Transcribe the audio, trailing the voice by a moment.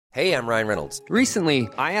Hey, I'm Ryan Reynolds. Recently,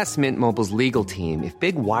 I asked Mint Mobile's legal team if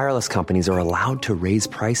big wireless companies are allowed to raise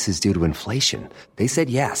prices due to inflation. They said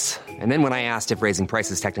yes. And then when I asked if raising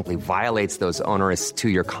prices technically violates those onerous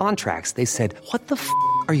two-year contracts, they said, "What the f***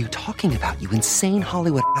 are you talking about, you insane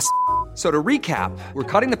Hollywood ass?" So to recap, we're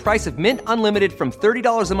cutting the price of Mint Unlimited from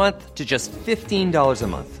 $30 a month to just $15 a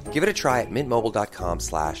month. Give it a try at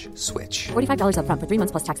mintmobile.com/switch. $45 up front for 3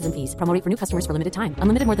 months plus taxes and fees. Promo rate for new customers for limited time.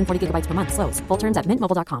 Unlimited more than 40 gigabytes per month. Slows full terms at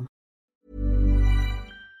mintmobile.com.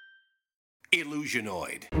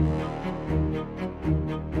 Illusionoid.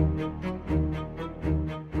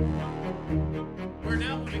 We're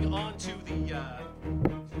now moving on to the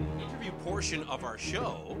interview portion of our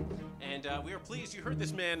show, and we are pleased. You heard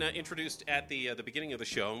this man introduced at the beginning of the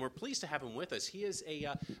show, and we're pleased to have him with us. He is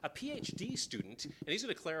a PhD student, and he's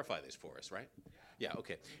going to clarify this for us, right? Yeah,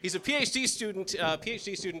 okay. He's a PhD student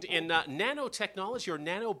in nanotechnology or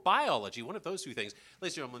nanobiology, one of those two things.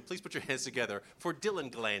 Ladies and gentlemen, please put your hands together for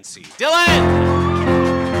Dylan Glancy. Dylan!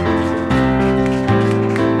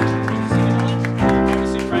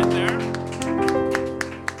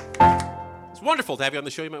 Wonderful to have you on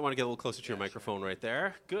the show. You might want to get a little closer to your microphone right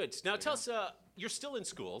there. Good. Now tell us, you're still in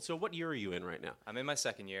school, so what year are you in right now? I'm in my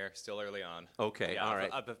second year, still early on. Okay, yeah, all right.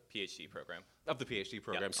 Of the PhD program. Of the PhD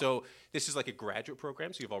program. Yeah. So this is like a graduate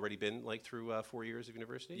program, so you've already been like through 4 years of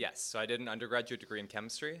university? Yes, so I did an undergraduate degree in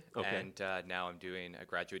chemistry, and now I'm doing a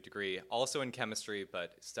graduate degree also in chemistry,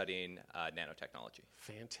 but studying nanotechnology.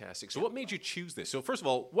 Fantastic. So what made you choose this? So first of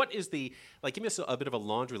all, what is the, give me a bit of a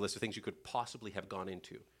laundry list of things you could possibly have gone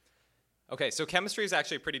into. Okay, so chemistry is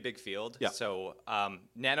actually a pretty big field. Yeah. So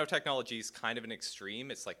nanotechnology is kind of an extreme.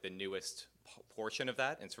 It's like the newest portion of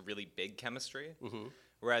that, and it's really big chemistry. Mm-hmm.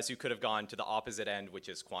 Whereas you could have gone to the opposite end, which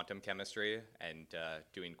is quantum chemistry and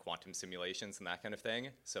doing quantum simulations and that kind of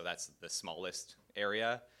thing. So that's the smallest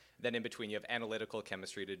area. Then in between, you have analytical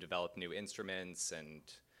chemistry to develop new instruments and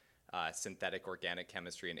synthetic organic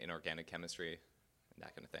chemistry and inorganic chemistry and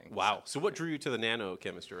that kind of thing. Wow. So what drew you to the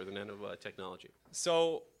nanochemistry or the nanotechnology?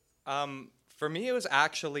 So for me, it was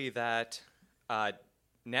actually that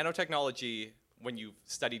nanotechnology, when you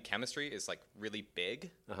studied chemistry, is like really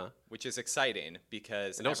big, which is exciting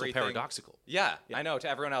because and also paradoxical. Yeah, I know. To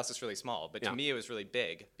everyone else, it's really small, but to me, it was really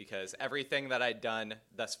big because everything that I'd done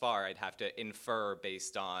thus far, I'd have to infer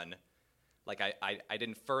based on, I'd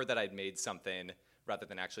infer that I'd made something rather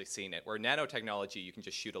than actually seeing it. Where nanotechnology, you can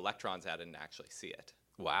just shoot electrons at it and actually see it.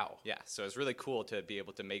 Wow. Yeah, so it's really cool to be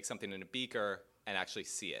able to make something in a beaker and actually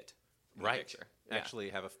see it. Right. Picture. Actually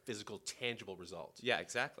have a physical, tangible result. Yeah,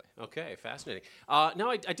 exactly. Okay, fascinating. Now,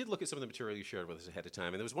 I did look at some of the material you shared with us ahead of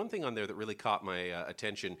time, and there was one thing on there that really caught my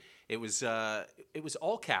attention. It was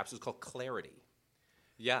all caps. It was called Clarity.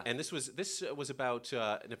 Yeah. And this was about.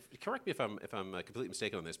 And correct me if I'm completely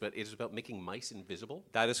mistaken on this, but it is about making mice invisible.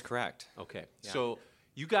 That is correct. Okay. Yeah. So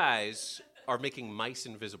you guys are making mice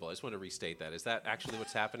invisible. I just want to restate that. Is that actually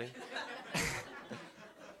what's happening?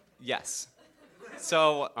 Yes.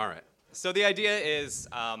 So. All right. So the idea is,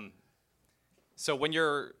 so when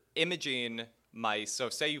you're imaging mice, so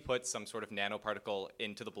say you put some sort of nanoparticle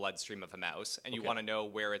into the bloodstream of a mouse, and you want to know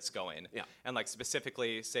where it's going. Yeah. And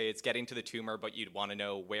specifically, say it's getting to the tumor, but you'd want to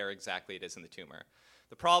know where exactly it is in the tumor.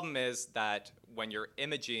 The problem is that when you're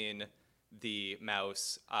imaging the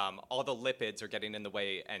mouse, all the lipids are getting in the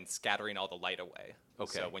way and scattering all the light away.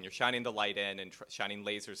 Okay. So when you're shining the light in and shining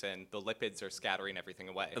lasers in, the lipids are scattering everything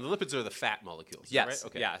away. And the lipids are the fat molecules. Yes. Right?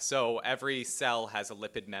 Okay. Yeah. So every cell has a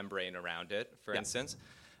lipid membrane around it, for instance.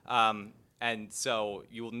 And so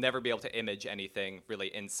you will never be able to image anything really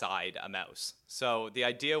inside a mouse. So the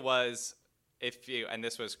idea was, and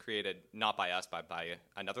this was created not by us, but by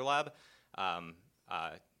another lab, Carl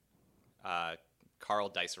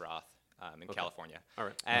Diceroth. In California. All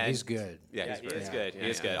right. And he's good. Yeah, he is good. He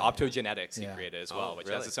is good. Optogenetics he created as well, which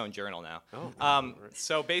has its own journal now.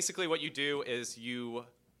 So basically what you do is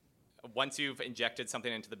once you've injected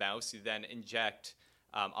something into the mouse, you then inject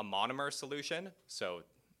a monomer solution. So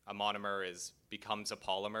a monomer becomes a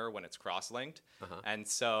polymer when it's cross-linked. And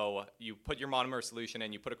so you put your monomer solution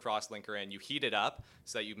in, you put a cross-linker in, you heat it up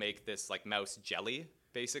so that you make this mouse jelly,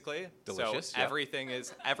 basically. Delicious. So everything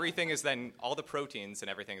is then, all the proteins and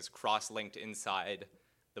everything is cross-linked inside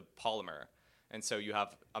the polymer. And so you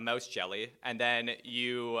have a mouse jelly, and then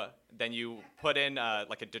you put in a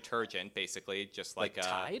detergent, basically, just like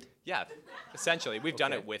Tide? Yeah, essentially. We've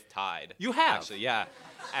done it with Tide. You have? Actually, yeah.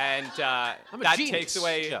 And that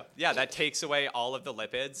takes away all of the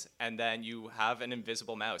lipids, and then you have an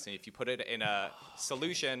invisible mouse. And if you put it in a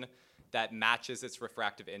solution that matches its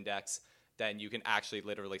refractive index, then you can actually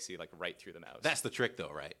literally see right through the mouse. That's the trick,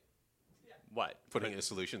 though, right? What? Putting in a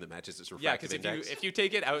solution that matches its Yeah, refractive because index? if you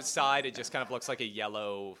take it outside, it just kind of looks like a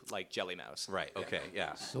yellow jelly mouse. Right, okay,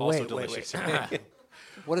 yeah. So Also wait. delicious.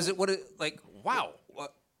 What is it? Like? Wow.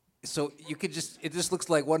 So you could it just looks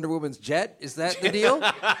like Wonder Woman's jet. Is that the deal?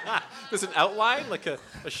 There's an outline, like a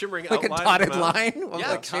shimmering Like a outline. dotted of the mouse? line,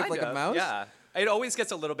 Yeah, like shaped like a mouse. Yeah. It always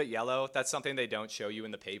gets a little bit yellow. That's something they don't show you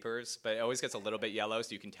in the papers, but it always gets a little bit yellow,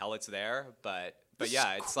 so you can tell it's there. But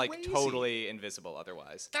yeah, it's like crazy. totally invisible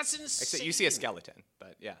otherwise. That's insane. Except you see a skeleton,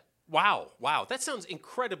 but yeah. Wow. That sounds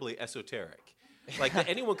incredibly esoteric. Like that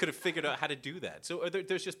anyone could have figured out how to do that. So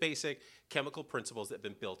there's just basic chemical principles that have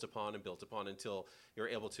been built upon until you're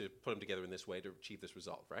able to put them together in this way to achieve this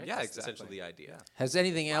result, right? Yeah, That's exactly. essentially the idea. Has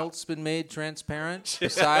anything else been made transparent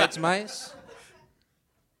besides mice?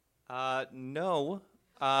 No.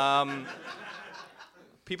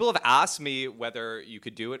 People have asked me whether you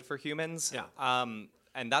could do it for humans. Yeah.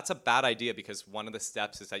 And that's a bad idea because one of the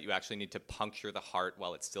steps is that you actually need to puncture the heart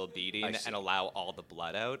while it's still beating and allow all the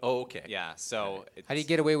blood out. Oh, okay. Yeah. So How do you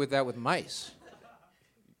get away with that with mice?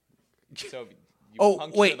 So you Oh,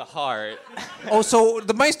 puncture wait. the heart. Oh, so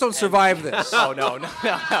the mice don't survive this. Oh no.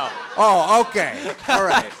 Oh, okay. All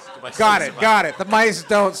right. Got it. The mice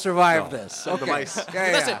don't survive this. Okay. mice-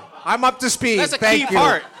 Yeah, Listen, yeah. I'm up to speed. That's a Thank key you.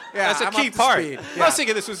 part. Yeah, That's a I'm key up to part. speed. I was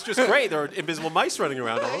thinking this was just great. There were invisible mice running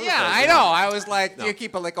around all over the Yeah, place. I know. I was like, do you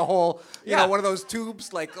keep a whole, you Yeah. know, one of those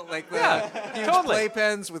tubes, like the huge totally.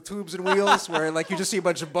 playpens with tubes and wheels, where like you just see a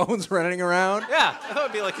bunch of bones running around. Yeah, I thought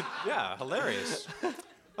it'd be like, hilarious. I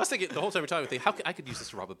was thinking the whole time we're talking, I could use this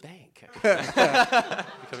to rob a bank.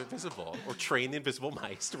 Become invisible, or train the invisible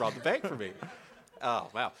mice to rob the bank for me. Oh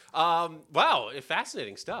wow,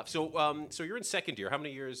 fascinating stuff. So, so you're in second year. How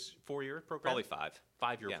many years? 4-year program? Probably 5.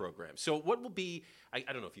 5-year Yeah. program. So, what will be? I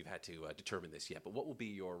don't know if you've had to determine this yet, but what will be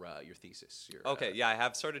your thesis? Okay, yeah, I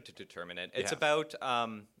have started to determine it. It's have. about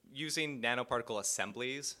using nanoparticle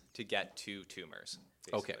assemblies to get to tumors.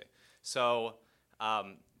 Basically. Okay. So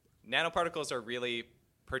nanoparticles are really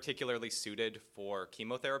particularly suited for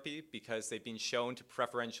chemotherapy because they've been shown to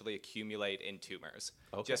preferentially accumulate in tumors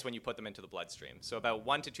just when you put them into the bloodstream. So about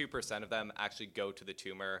 1 to 2% of them actually go to the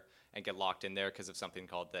tumor and get locked in there because of something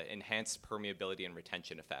called the enhanced permeability and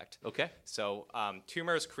retention effect. Okay. So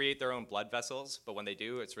tumors create their own blood vessels, but when they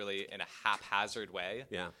do, it's really in a haphazard way.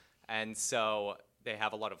 Yeah. And so they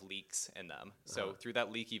have a lot of leaks in them. So through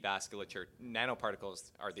that leaky vasculature,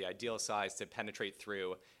 nanoparticles are the ideal size to penetrate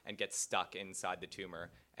through and get stuck inside the tumor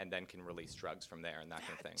and then can release drugs from there and that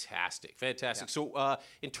kind of thing. Fantastic. Yeah. So,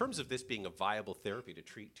 in terms of this being a viable therapy to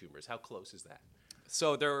treat tumors, how close is that?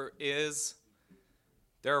 So there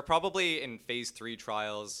are probably in phase 3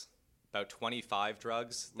 trials about 25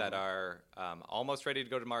 drugs that are almost ready to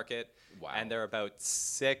go to market. Wow. And there are about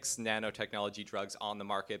 6 nanotechnology drugs on the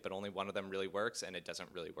market, but only one of them really works, and it doesn't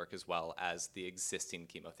really work as well as the existing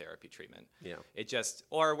chemotherapy treatment. Yeah. It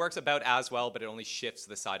works about as well, but it only shifts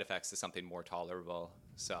the side effects to something more tolerable.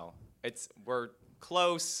 So we're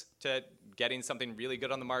close to getting something really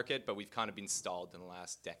good on the market, but we've kind of been stalled in the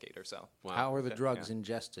last decade or so. Wow. How are the drugs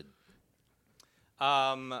ingested?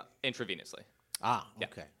 Intravenously. Ah, Yeah.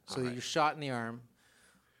 okay. So you're shot in the arm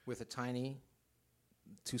with a tiny,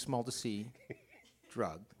 too small to see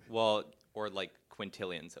drug. Well, or like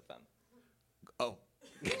quintillions of them. Oh,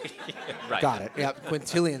 Right. got it. Yeah,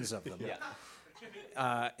 quintillions of them.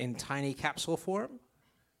 Yeah. In tiny capsule form?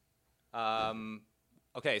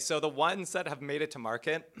 Okay, so the ones that have made it to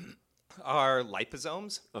market are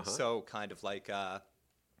liposomes. So kind of like the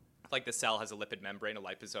cell has a lipid membrane, a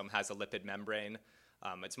liposome has a lipid membrane.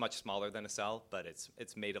 It's much smaller than a cell, but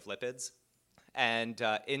it's made of lipids. And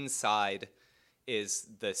inside is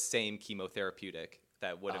the same chemotherapeutic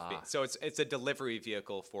that would have been. So it's a delivery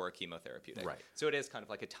vehicle for a chemotherapeutic. Right. So it is kind of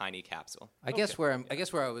like a tiny capsule. I guess where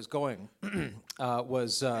I was going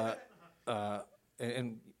was,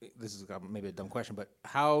 and this is maybe a dumb question, but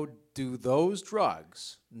how do those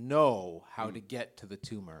drugs know how to get to the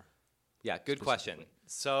tumor? Yeah, good question.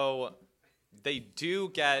 So they do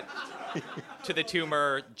get to the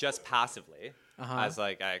tumor just passively, as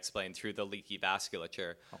like I explained, through the leaky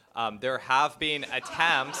vasculature. There have been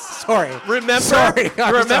attempts. Sorry. Remember? Sorry.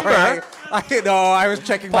 I'm Remember? sorry. I was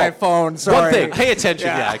checking my phone. Sorry. One thing, pay attention.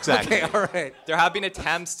 Yeah, exactly. Okay, all right. There have been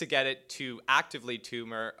attempts to get it to actively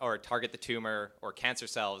target the tumor or cancer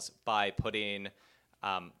cells by putting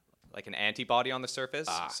like an antibody on the surface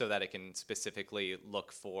so that it can specifically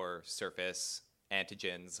look for surface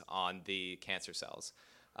antigens on the cancer cells.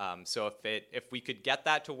 So if we could get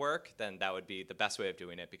that to work, then that would be the best way of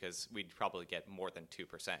doing it because we'd probably get more than 2%,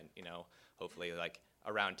 hopefully like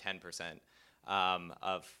around 10%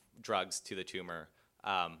 of drugs to the tumor.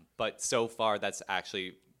 But so far that's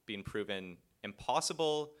actually been proven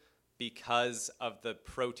impossible because of the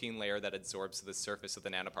protein layer that absorbs the surface of the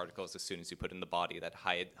nanoparticles as soon as you put it in the body that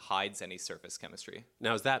hides any surface chemistry.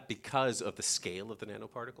 Now, is that because of the scale of the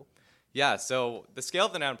nanoparticle? Yeah, so the scale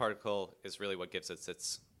of the nanoparticle is really what gives it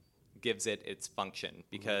its function,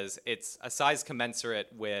 because it's a size commensurate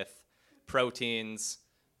with proteins,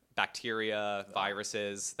 bacteria,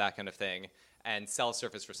 viruses, that kind of thing, and cell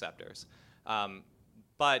surface receptors.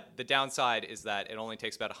 But the downside is that it only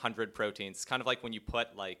takes about 100 proteins. It's kind of like when you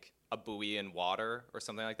put like a buoy in water or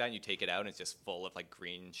something like that, and you take it out and it's just full of like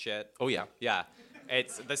green shit. Oh, yeah. Yeah.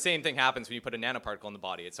 It's the same thing happens when you put a nanoparticle in the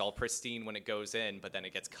body. It's all pristine when it goes in, but then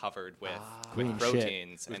it gets covered with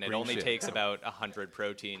proteins, and it only takes about 100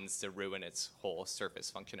 proteins to ruin its whole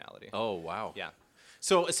surface functionality. Oh, wow. Yeah.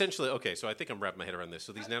 So essentially, okay, so I think I'm wrapping my head around this.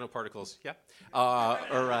 So these nanoparticles,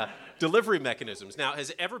 are delivery mechanisms. Now, has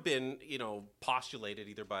it ever been, postulated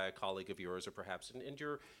either by a colleague of yours or perhaps, and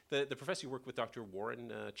you're the professor you work with, Dr.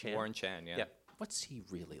 Warren Chan? Warren Chan, yeah. Yeah. What's he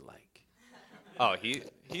really like? Oh,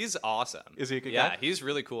 he's awesome. Is he a good guy? Yeah, he's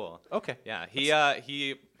really cool. Okay. Yeah,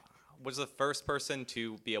 he was the first person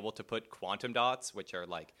to be able to put quantum dots, which are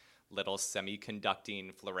like little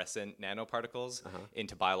semiconducting fluorescent nanoparticles,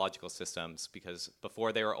 into biological systems, because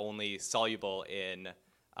before they were only soluble in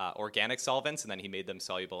organic solvents, and then he made them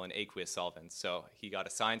soluble in aqueous solvents. So he got a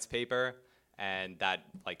science paper, and that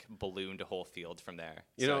like ballooned a whole field from there.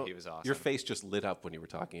 He was awesome. Your face just lit up when you were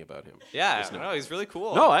talking about him. Yeah, no, he's really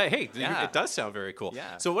cool. No, Yeah. it does sound very cool.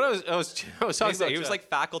 Yeah. So what I was talking about, He was like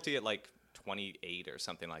faculty at like 28 or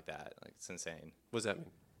something like that. Like, it's insane. what does that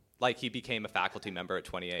mean? Like he became a faculty member at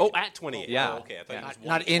 28. Oh, at 28. Yeah. Oh, okay. I thought Yeah. he was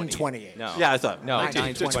Not in 28. No. Yeah, I thought. No,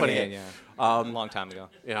 19 to 28. Yeah. A long time ago.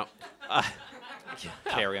 Yeah.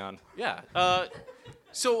 Carry on. Yeah.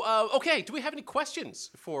 Okay. Do we have any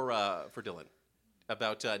questions for Dylan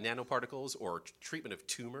about nanoparticles or treatment of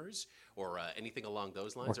tumors or anything along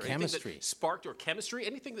those lines? Or anything chemistry. that sparked or chemistry?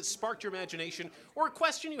 Anything that sparked your imagination or a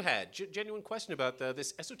question you had? Genuine question about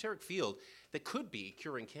this esoteric field that could be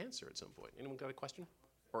curing cancer at some point. Anyone got a question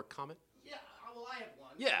or a comment? Yeah, well, I have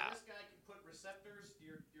one. Yeah. So this guy can put receptors,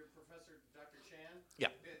 your professor, Dr. Chan. Yeah.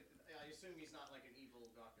 I assume he's not like an evil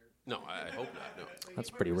doctor. No, I hope not. No. So That's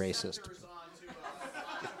he put pretty racist. receptors onto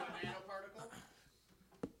a nanoparticle.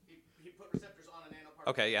 He put receptors on a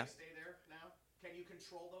nanoparticle. Okay, yeah. They stay there now. Can you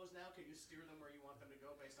control those now? Can you steer them where you want them to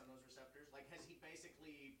go based on those receptors? Like, has he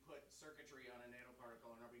basically put circuitry on a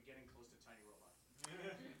nanoparticle, and are we getting close to tiny robot?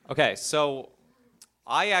 Okay, so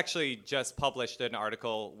I actually just published an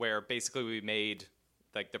article where basically we made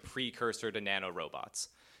like the precursor to nanorobots.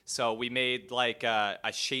 So we made like a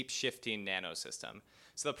shape-shifting nanosystem.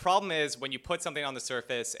 So the problem is when you put something on the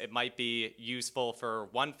surface, it might be useful for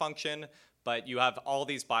one function, but you have all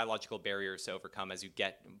these biological barriers to overcome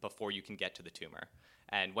before you can get to the tumor.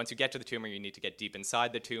 And once you get to the tumor, you need to get deep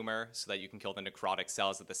inside the tumor so that you can kill the necrotic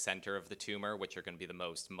cells at the center of the tumor, which are going to be the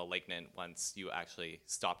most malignant once you actually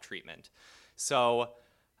stop treatment. So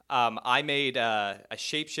I made a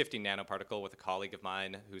shape-shifting nanoparticle with a colleague of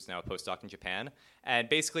mine who's now a postdoc in Japan. And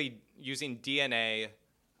basically, using DNA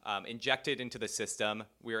injected into the system,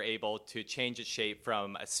 we were able to change its shape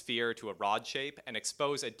from a sphere to a rod shape and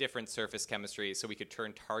expose a different surface chemistry so we could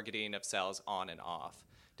turn targeting of cells on and off,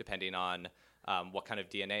 depending on what kind of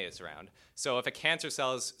DNA is around. So if a cancer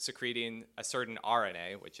cell is secreting a certain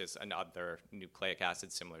RNA, which is another nucleic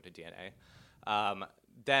acid similar to DNA,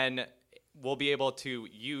 then we'll be able to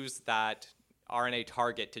use that RNA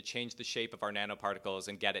target to change the shape of our nanoparticles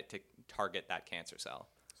and get it to target that cancer cell.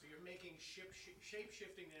 So you're making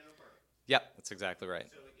shape-shifting nanoparticles. Yep, that's exactly right.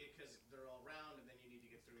 So because they're all round, and then you need to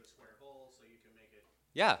get through a square hole, so you can make it.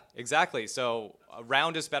 Yeah, exactly. So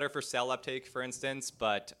round is better for cell uptake, for instance,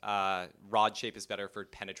 but rod shape is better for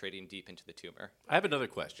penetrating deep into the tumor. I have another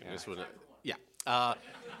question. This one,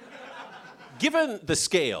 given the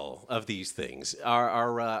scale of these things,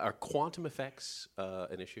 are quantum effects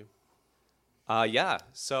an issue? Yeah.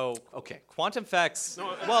 So Okay. quantum effects.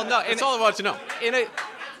 That's all I wanted to know.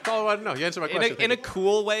 That's all I wanted to know. You answered my question. In a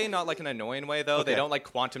cool way, not like an annoying way, though. Okay. They don't like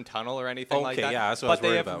quantum tunnel or anything like Okay, that. yeah, that's what I was but they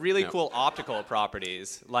worried have about. really Yeah. cool optical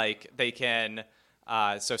properties. Like they can,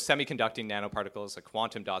 so semiconducting nanoparticles, like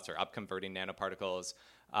quantum dots or upconverting nanoparticles,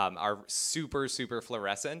 are super, super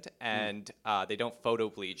fluorescent, and they don't photo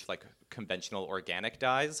bleach like conventional organic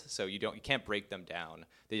dyes. So you can't break them down.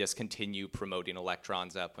 They just continue promoting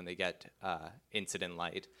electrons up when they get incident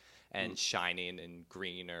light and shining in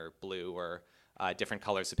green or blue or different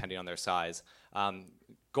colors depending on their size.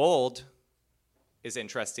 Gold is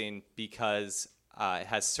interesting because it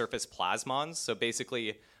has surface plasmons. So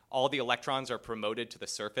basically, all the electrons are promoted to the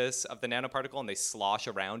surface of the nanoparticle, and they slosh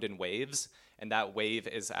around in waves. and that wave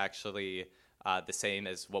is actually the same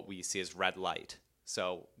as what we see as red light.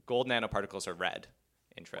 So gold nanoparticles are red,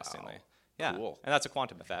 interestingly. Wow. Yeah, Cool. and that's a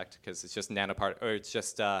quantum effect because it's just it's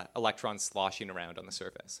just electrons sloshing around on the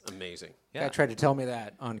surface. Amazing. Yeah. Guy tried to tell me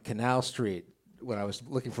that on Canal Street when I was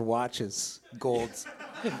looking for watches. Gold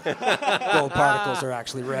particles are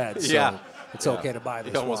actually red. So Yeah. it's okay to buy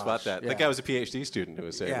this You almost watch. bought that. Yeah. The guy was a PhD student who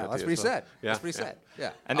was saying Yeah, that that's to what he you, so- said. Yeah, That's what he said.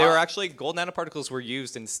 Yeah. And they were actually, gold nanoparticles were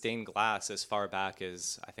used in stained glass as far back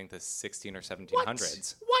as, I think, the 16 or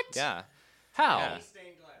 1700s. What? Yeah. How? Yeah.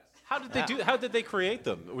 How did they do? How did they create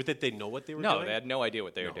them? Or did they know what they were doing? No, they had no idea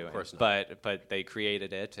what they were No, doing. of course not. But they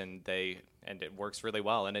created it, and it works really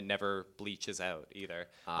well, and it never bleaches out either.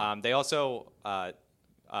 They also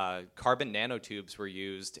carbon nanotubes were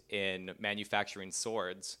used in manufacturing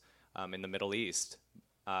swords in the Middle East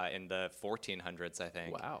in the 1400s, I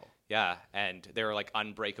think. Wow. Yeah, and they were like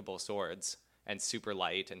unbreakable swords and super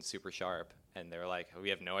light and super sharp. And they were like, we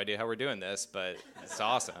have no idea how we're doing this, but it's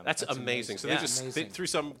awesome. That's amazing. So Yeah. they just Amazing. through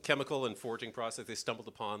some chemical and forging process, they stumbled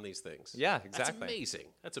upon these things. Yeah, That's exactly. amazing.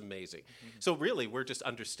 That's amazing. So really, we're just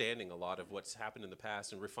understanding a lot of what's happened in the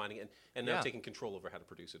past and refining it, and now Yeah. taking control over how to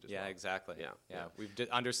produce it as Yeah, well. exactly. Yeah, yeah. yeah. We've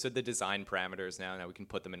understood the design parameters now. Now we can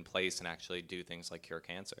put them in place and actually do things like cure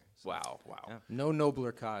cancer. So- Wow. Wow. No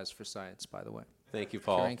nobler cause for science, by the way. Thank you,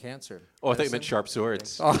 Paul. Curing cancer. Oh, I thought you meant Medicine. sharp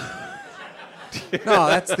swords. No,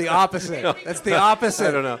 that's the opposite. That's the opposite.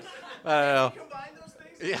 I don't know. Combine those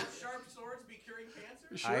things? Yeah. Sharp swords be curing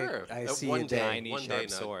cancer? Sure. I see one you, day, Dave. Tiny one sharp day,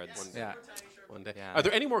 not swords. One day. Yeah. One day. Yeah. Are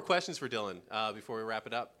there any more questions for Dylan before we wrap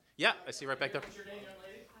it up? Yeah, I see right back there. What's your name, young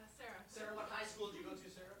lady? Sarah. Sarah, what high school did you go to,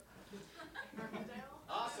 Sarah?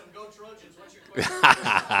 Awesome. Go Trojans. What's your question?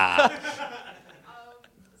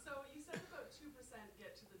 So you said about 2%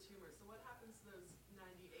 get to the tumor. So what happens to those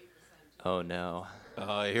 98%? Oh, no.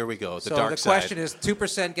 Here we go. The So dark the side. question is,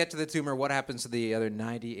 2% get to the tumor. What happens to the other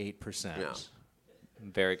 98%? Yeah.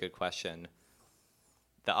 Very good question.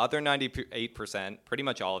 The other 98%, pretty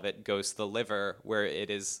much all of it, goes to the liver, where it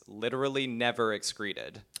is literally never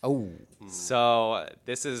excreted. Oh. So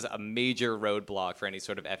this is a major roadblock for any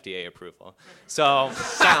sort of FDA approval. So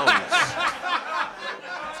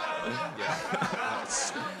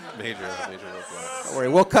Major roadblock. Don't worry,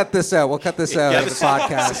 we'll cut this out. We'll cut this out of the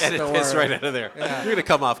podcast. Edit Don't this worry. right out of there. You're going to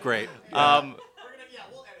come off great. We'll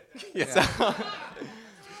edit that.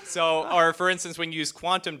 So, or for instance, when you use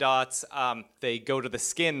quantum dots, they go to the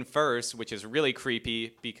skin first, which is really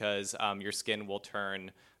creepy because your skin will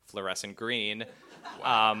turn fluorescent green,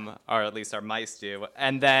 or at least our mice do.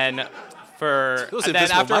 And then, Those and then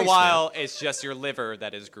invisible after a mice, while, it's just your liver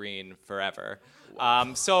that is green forever.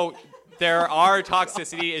 So there are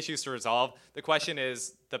toxicity issues to resolve. The question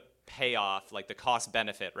is the payoff, like the cost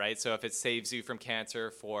benefit, right? So if it saves you from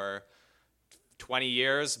cancer for 20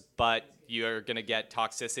 years, but you're going to get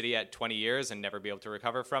toxicity at 20 years and never be able to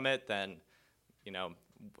recover from it, then,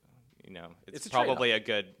 it's a probably a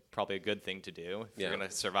good thing to do if Yeah. you're going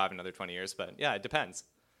to survive another 20 years. But yeah, it depends.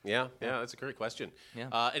 Yeah, that's a great question.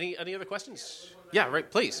 Yeah. Any other questions? Yeah, right.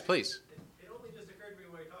 Please. It only just occurred to me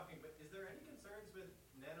while you're talking, but is there any concerns with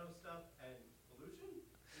nano stuff and pollution?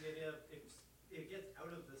 The idea of if it gets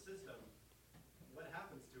out of the system, what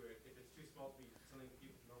happens to it if it's too small to be something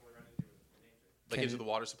people normally run into in nature? Like into the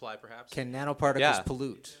water supply, perhaps? Can nanoparticles Yeah.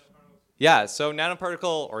 pollute? Yeah, so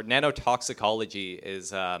nanoparticle or nanotoxicology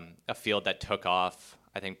is a field that took off,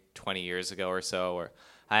 I think, 20 years ago or so.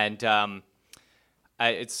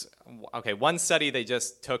 It's okay. One study, they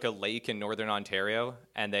just took a lake in northern Ontario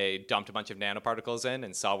and they dumped a bunch of nanoparticles in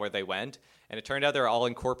and saw where they went. And it turned out they're all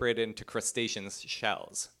incorporated into crustaceans'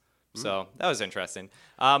 shells. So that was interesting.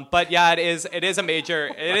 But yeah, it is a major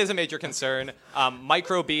concern.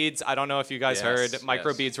 Microbeads. I don't know if you guys heard.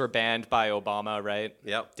 Microbeads were banned by Obama, right?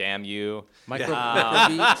 Yep. Damn you.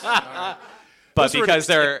 Microbeads? But Those were because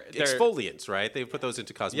they're exfoliants, right? They put those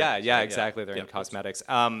into cosmetics. yeah, right? exactly. They're Yeah. in cosmetics.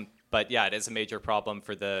 But yeah, it is a major problem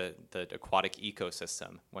for the aquatic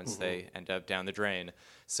ecosystem once they end up down the drain.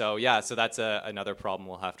 So yeah, so that's another problem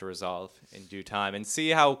we'll have to resolve in due time and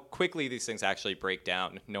see how quickly these things actually break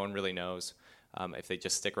down. No one really knows if they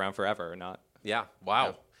just stick around forever or not. Yeah.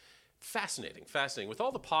 Wow. Fascinating. With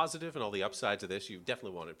all the positive and all the upsides of this, you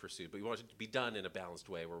definitely want it pursued, but you want it to be done in a balanced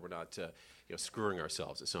way where we're not, screwing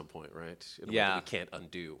ourselves at some point, right? In a way that we can't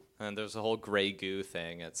undo. And there's a whole gray goo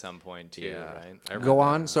thing at some point too, right? Go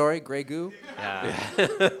on. Sorry, Grey Goo.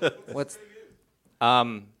 Yeah. What's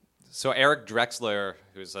So Eric Drexler,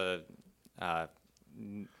 who's a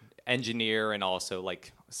engineer and also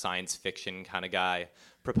like science fiction kind of guy,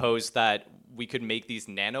 proposed that we could make these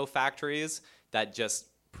nano factories that just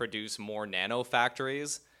produce more nano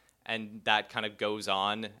factories, and that kind of goes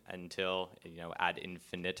on until, ad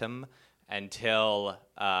infinitum, until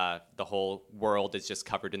the whole world is just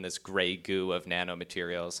covered in this gray goo of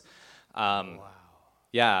nanomaterials. Wow.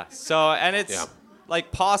 Yeah. So, and it's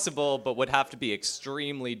like possible, but would have to be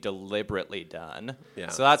extremely deliberately done. Yeah.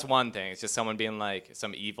 So that's one thing. It's just someone being like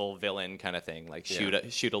some evil villain kind of thing, like shoot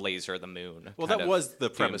a laser at the moon. Well, that was the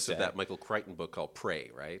premise of that Michael Crichton book called Prey,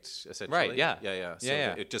 right? Essentially. Right. Yeah. Yeah.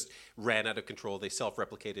 So it just ran out of control. They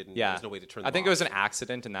self-replicated, and yeah. there's no way to turn them I think off. it was an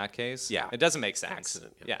accident in that case. Yeah. It doesn't make sense.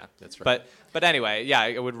 Accident. Yeah. That's right. But anyway, yeah,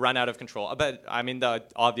 it would run out of control. But I mean, the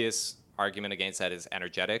obvious argument against that is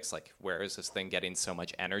energetics. Like, where is this thing getting so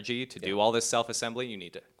much energy to do all this self-assembly? You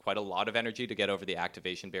need quite a lot of energy to get over the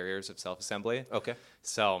activation barriers of self-assembly. Okay.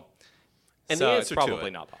 So, and so the it's answer probably to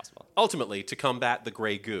it, not possible. Ultimately, to combat the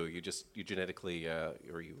gray goo, you genetically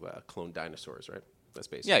or you clone dinosaurs, right? That's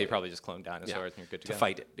basically. Yeah, you probably just clone dinosaurs and you're good to go. To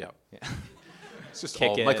fight it. Yeah. It's just Kick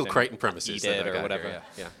all it Michael and Crichton premises. eat that it I or got whatever.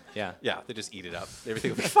 here. Yeah. Yeah. They just eat it up.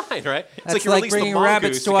 Everything will be fine, right? That's It's like release the bringing mongoose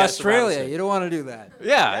rabbits to catch the Australia. rattlesnake. You don't want to do that.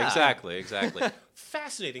 Yeah, exactly.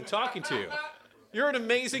 Fascinating talking to you. You're an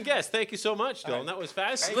amazing guest. Thank you so much, Dylan. That was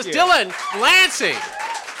fascinating. Dylan Lansing.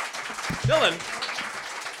 Dylan.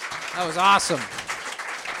 That was awesome.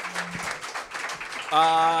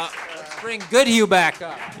 Let's bring Goodhue back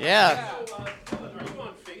up. Yeah. Are you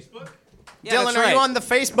on Facebook? Yeah, Dylan, that's are right. you on the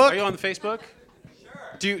Facebook? Are you on the Facebook?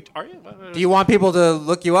 Sure. Are you? Do you want people to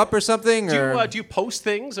look you up or something? Do you post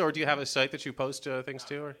things, or do you have a site that you post things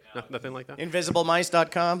to, or nothing like that?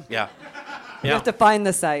 InvisibleMice.com? Yeah. You have to find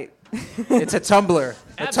the site. It's a Tumblr.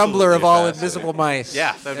 A Tumblr of all invisible mice.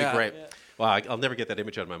 Yeah, that'd be great. Wow, I'll never get that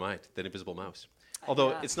image out of my mind, that invisible mouse.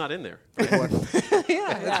 Although it's not in there.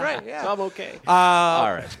 Yeah, that's right. Yeah. So I'm okay.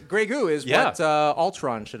 All right. Grey goo is what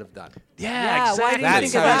Ultron should have done. Yeah, why didn't you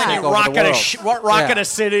That's think of how you that? take You over rocket the world. rocket a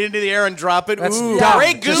city into the air and drop it. That's Ooh, dumb.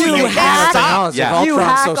 Grey goo. Just You make hack- nanotechnology. Yeah. If You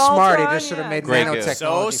Ultron's hack so smart, he Ultron, just should have yeah. made Grey goo. nanotechnology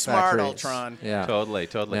So smart, factories. Ultron. Yeah. Totally.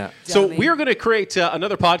 Yeah. So Dummy. we're going to create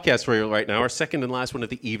another podcast for you right now, our second and last one of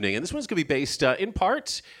the evening. And this one's going to be based in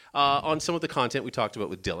part on some of the content we talked about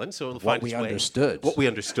with Dylan. So it'll find we its way- understood. What we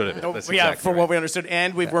understood of it. That's Yeah, exactly for right. what we understood.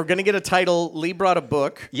 And we're going to get a title. Lee brought a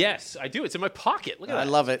book. Yes, I do. It's in my pocket. Look at that. I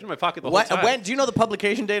love it. It's in my pocket the whole time. When, do you know the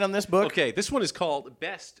publication date on this book? Okay, this one is called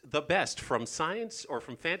The Best from Science or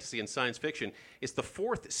from Fantasy and Science Fiction. It's the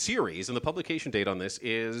 4th series, and the publication date on this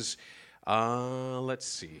is, let's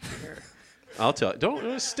see here. I'll tell you.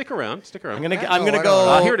 Don't stick around. I'm gonna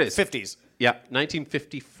go. Here it is. 50s. Yeah,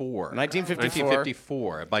 1954.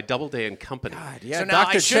 1954 by Doubleday and Company. Yeah, So now I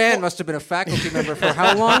Dr. should Chan wa- must have been a faculty member for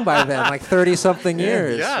how long by then? Like 30-something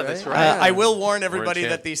years. Yeah, that's right. I will warn everybody Chan.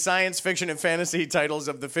 that the science fiction and fantasy titles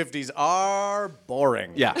of the 50s are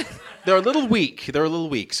boring. Yeah, they're a little weak.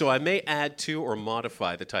 So I may add to or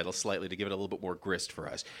modify the title slightly to give it a little bit more grist for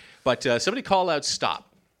us. But somebody call out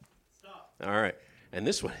stop. Stop. All right. And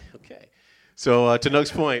this one, okay. So to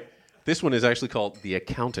Noak's point, this one is actually called The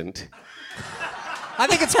Accountant. I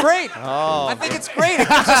think it's great. I think it's great. It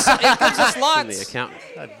gives us lots. The Accountant.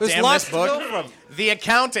 There's Damn lots this to book. go from. The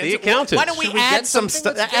Accountant. The Accountant. Why don't we Should we add get some something?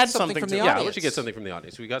 stuff? Let's get Add something something from to the it. Yeah, audience. why don't you get something from the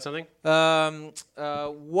audience? We got something?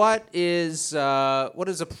 What is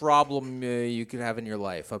a problem you can have in your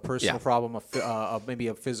life? A personal problem, maybe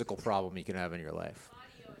a physical problem you can have in your life.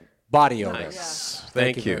 Body odor. Nice.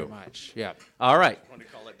 Thank you very much. Yeah. All right.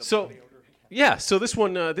 So, so this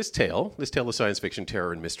one, this tale of science fiction,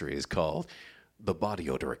 terror, and mystery is called The Body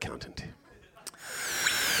Odor Accountant.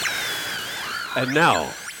 And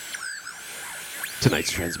now, tonight's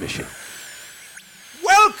transmission.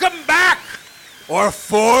 Welcome back, or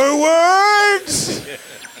forwards,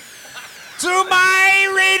 to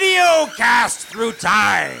my radio cast through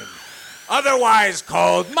time, otherwise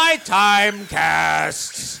called my time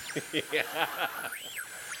casts.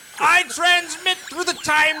 I transmit through the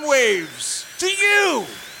time waves to you,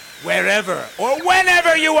 wherever or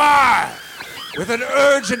whenever you are, with an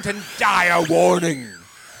urgent and dire warning.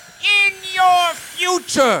 In your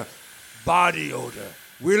future, body odor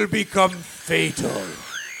will become fatal.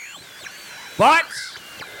 But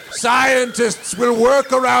scientists will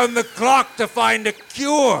work around the clock to find a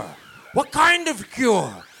cure. What kind of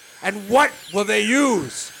cure? And what will they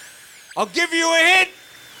use? I'll give you a hint.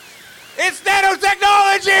 It's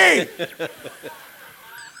nanotechnology!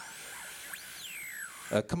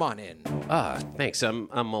 Come on in. Thanks. I'm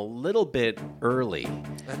a little bit early.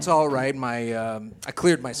 That's all right. I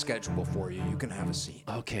cleared my schedule for you. You can have a seat.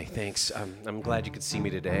 Okay, thanks. I'm glad you could see me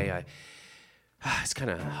today. It's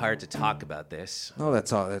kind of hard to talk about this. Oh,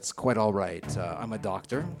 that's all. That's quite all right. I'm a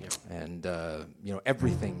doctor, and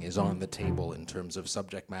everything is on the table in terms of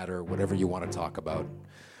subject matter, whatever you want to talk about.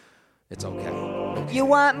 It's okay. You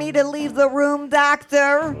want me to leave the room,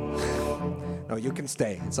 doctor? No, you can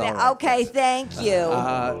stay. It's all right. Okay, thank you.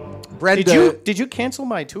 Brenda. Did you cancel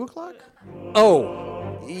my 2 o'clock?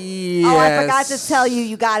 Oh, yes. Oh, I forgot to tell you.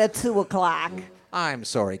 You got a 2 o'clock. I'm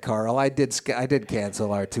sorry, Carl. I did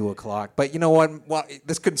cancel our 2 o'clock, but you know what? Well,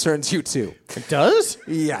 this concerns you too. It does?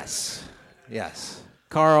 Yes.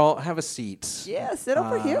 Carl, have a seat. Yeah, sit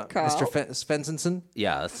over here, Carl. Mr. Svensson?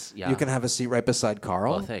 Yes, yeah. You can have a seat right beside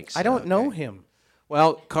Carl. Well, thanks. I don't know him.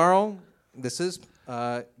 Well, Carl, this is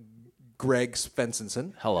Greg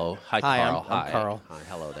Svensson. Hello. Hi, Hi, Carl. I'm Carl. Hi,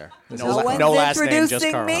 hello there. No one's last name, just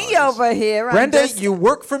introducing Carl. me over here. I'm Brenda, just- you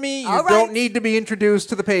work for me. You All right. don't need to be introduced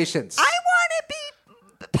to the patients. I want to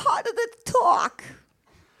be part of the talk.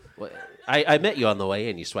 Well, I met you on the way,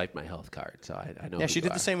 and you swiped my health card, so I know. Yeah, who she you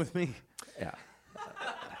did are. the same with me. Yeah.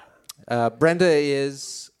 Brenda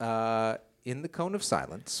is in the cone of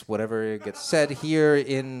silence. Whatever gets said here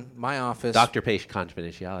in my office. Doctor-patient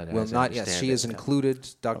confidentiality. Will as I not. Yes, understand she it. is included.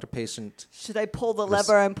 Doctor-patient. Should I pull the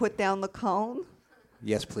lever and put down the cone?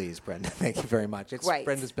 Yes, please, Brenda. Thank you very much. Right.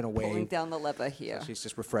 Brenda's been away. Pulling down the lever here. She's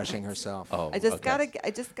just refreshing herself. Oh, I just okay.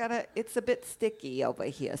 gotta. It's a bit sticky over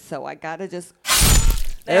here, so I gotta just.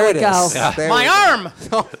 There we it go. is. There My we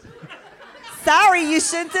go. arm! Sorry, you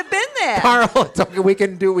shouldn't have been there. Carl, it's okay. We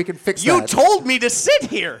can fix You that. told me to sit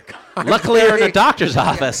here. Luckily, you're in a doctor's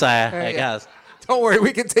office, I guess. Don't worry,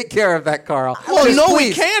 we can take care of that, Carl. Well, Just no, we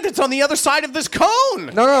please. can't. It's on the other side of this cone.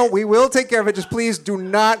 No, we will take care of it. Just please do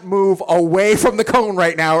not move away from the cone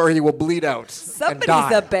right now, or you will bleed out and Somebody's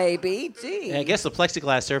die. a baby. Gee. Yeah, I guess the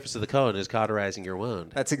plexiglass surface of the cone is cauterizing your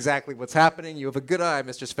wound. That's exactly what's happening. You have a good eye,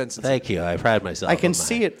 Mr. Svensson. Thank you. I pride myself. I can on my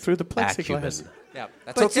see it through the plexiglass. acumen. Yeah,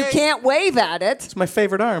 that's But okay. you can't wave at it. It's my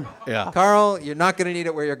favorite arm. Yeah. Carl, you're not going to need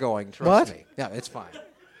it where you're going. Trust What? me. Yeah, it's fine.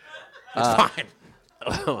 It's fine.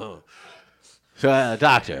 So,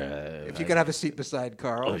 doctor. If you could have a seat beside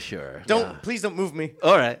Carl. Oh, sure. Please don't move me.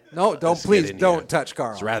 All right. No, don't. Let's Please get in don't here. touch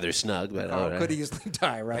Carl. It's rather snug, but Carl all right. could easily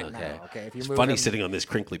die right Okay. now. Okay, if you It's move funny him- sitting on this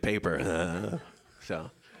crinkly paper. So,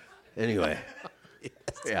 anyway.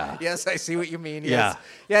 Yeah. Yes, I see what you mean. Yeah.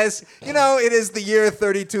 Yes. You know, it is the year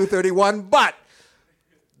 3231, but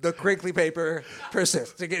the crinkly paper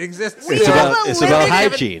persists. It exists. It's still. about- it's about We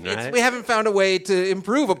haven't- hygiene, it's- right? We haven't found a way to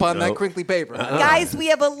improve upon that Nope. crinkly paper. Guys, we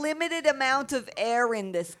have a limited amount of air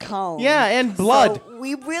in this cone. Yeah, and blood. So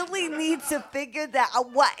we really need to figure that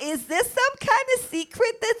out. What is this some kind of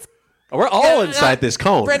secret that's We're all inside this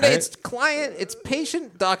cone. Brenda, right? it's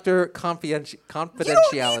patient doctor confidentiality.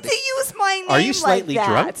 You don't need to use my name Are you slightly like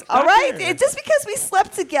that. drunk, All right? doctor? Just because we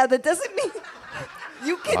slept together doesn't mean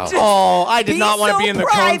you can just Oh, I did not want to so be in the cone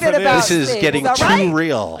for private about this. This is things, getting all too right?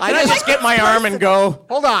 real. Can I just get my arm and go?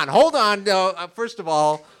 Hold on. No, first of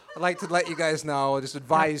all, I'd like to let you guys know, just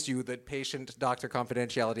advise you that patient-doctor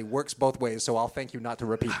confidentiality works both ways, so I'll thank you not to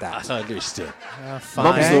repeat that. Understood. Fine.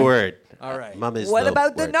 Mum is the word. All right. Mum is What the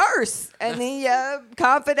about the word. nurse? Any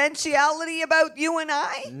confidentiality about you and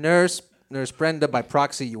I? Nurse Brenda, by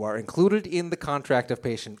proxy, you are included in the contract of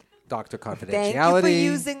patient-doctor confidentiality. Thank you for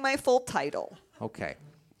using my full title. Okay.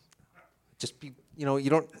 Just be, you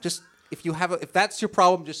don't just if that's your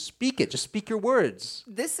problem, just speak it. Just speak your words.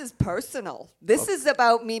 This is personal. This is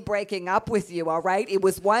about me breaking up with you, all right? It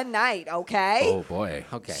was one night, okay? Oh, boy.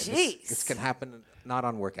 Okay. Jeez. This can happen not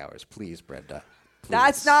on work hours, please, Brenda. Please.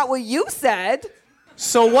 That's not what you said.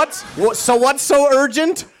 So what's so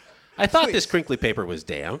urgent? I thought this crinkly paper was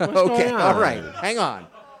damp. What's Okay, going all on? right. Hang on.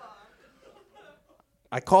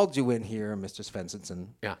 I called you in here, Mr. Svensson.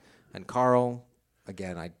 Yeah. And Carl,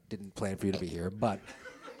 again, I didn't plan for you to be here, but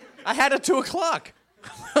I had a 2 o'clock.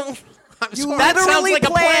 I'm You sorry. That sounds literally like a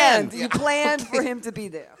plan. planned. You planned for him to be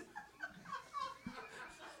there.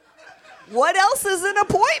 What else is an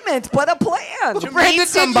appointment but a plan? To Brenda, meet did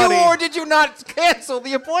somebody. you or did you not cancel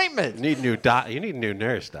the appointment? You need a new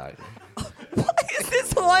nurse, doctor. Why is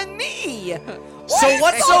this on me? So Why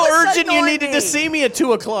what's is so all of a urgent sudden you on needed me? to see me at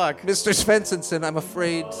 2 o'clock? Mr. Svensson, I'm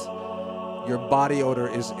afraid your body odor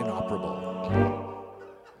is inoperable.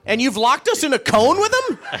 And you've locked us in a cone with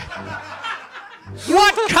him?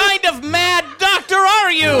 What kind of mad doctor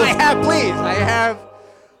are you?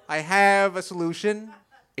 I have a solution.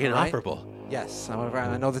 Inoperable. Yes, however,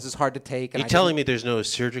 I know this is hard to take. Are you telling me there's no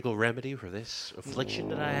surgical remedy for this affliction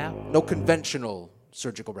that I have? No conventional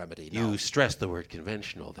surgical remedy. No. You stressed the word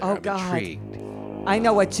conventional there. Oh, I'm God. intrigued. I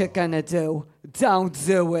know what you're gonna do. Don't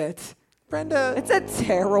do it. Brenda. It's a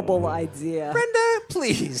terrible idea. Brenda,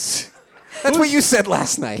 please. That's what you said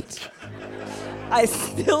last night. I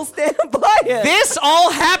still stand by it. This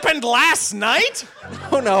all happened last night?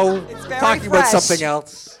 Oh no. It's very Talking about fresh. something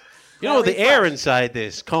else. You know, Very the air inside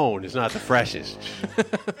this cone is not the freshest.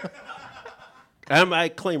 I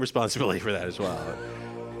claim responsibility for that as well.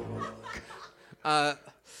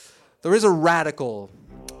 There is a radical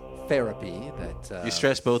therapy that... You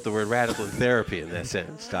stress both the word radical and therapy in that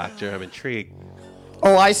sentence, Doctor. I'm intrigued.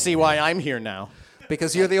 Oh, I see why I'm here now.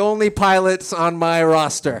 Because you're the only pilot on my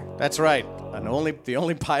roster. That's right. The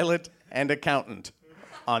only pilot and accountant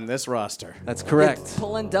on this roster. That's correct.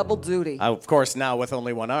 Pulling double duty. Of course, now with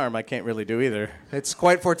only one arm, I can't really do either. It's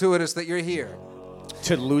quite fortuitous that you're here.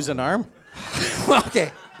 To lose an arm?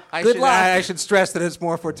 Okay. Good luck. I should stress that it's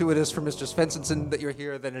more fortuitous for Mr. Svensson that you're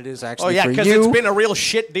here than it is actually for you. because it's been a real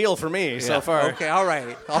shit deal for me so far. Okay, all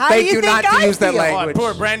right. How do you not think to I use that feel? language. Oh,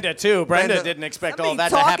 poor Brenda, too. Brenda didn't expect all that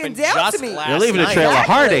to happen talking down just to me. last You're leaving night. a trail of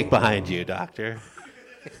Exactly. heartache behind you, Doctor.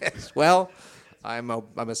 Yes, well, I'm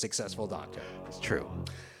a successful doctor. It's true.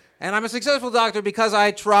 And I'm a successful doctor because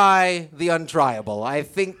I try the untriable. I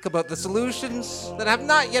think about the solutions that have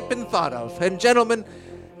not yet been thought of. And gentlemen,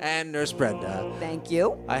 and Nurse Brenda, Thank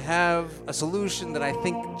you. I have a solution that I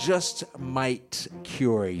think just might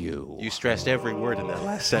cure you. You stressed every word in that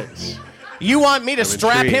last sentence. You want me to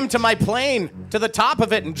strap intrigued. him to my plane, to the top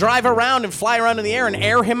of it, and drive around and fly around in the air and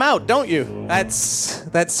air him out, don't you? That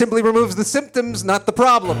simply removes the symptoms, not the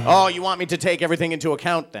problem. Oh, you want me to take everything into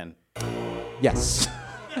account then? Yes.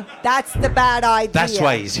 That's the bad idea. That's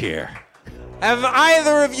why he's here. Have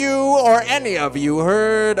either of you or any of you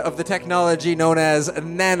heard of the technology known as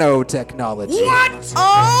nanotechnology? What?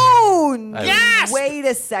 Oh, Yes! Wait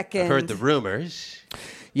a second. I've heard the rumors.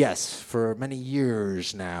 Yes, for many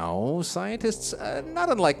years now, scientists, not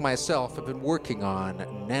unlike myself, have been working on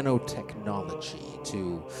nanotechnology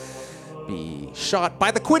to be shot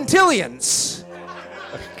by the quintillions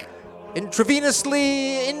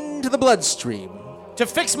intravenously into the bloodstream. To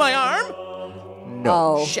fix my arm?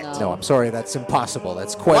 No. Oh, Shit. no. No, I'm sorry, that's impossible.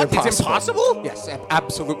 That's quite What? impossible. It's impossible? Yes,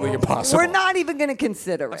 absolutely impossible. We're not even going to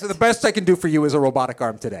consider it. So the best I can do for you is a robotic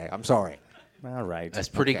arm today. I'm sorry. All right. That's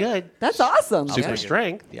pretty good. That's awesome. Super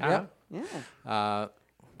strength. Yeah. Yeah.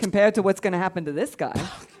 Compared to what's going to happen to this guy.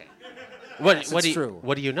 What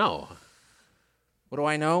do you know? What do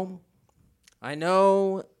I know? I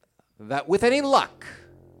know that with any luck,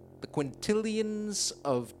 the quintillions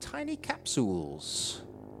of tiny capsules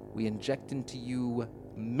we inject into you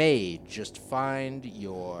may just find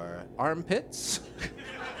your armpits.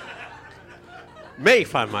 May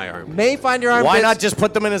find my arm. May find your armpits. Why not just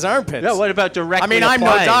put them in his armpits? No, what about directly I mean, I'm no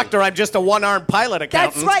applying? doctor. I'm just a one-armed pilot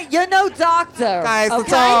accountant. That's right. You're no doctor. Guys, let's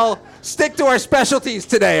okay? all stick to our specialties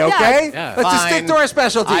today, okay? Yeah. Let's just stick Fine. to our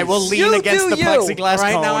specialties. I will lean You against do the you. plexiglass All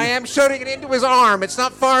right, cone. now I am shooting it into his arm. It's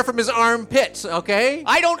not far from his armpit, okay?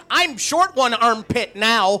 I'm short one armpit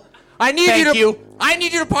now. I need Thank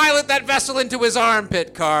you to pilot that vessel into his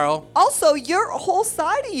armpit, Carl. Also, your whole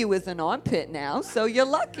side of you is an armpit now, so you're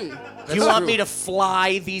lucky. You want me to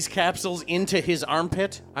fly these capsules into his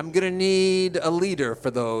armpit? I'm gonna need a leader for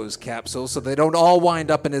those capsules so they don't all wind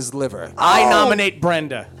up in his liver. I nominate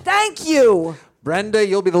Brenda. Thank you. Brenda,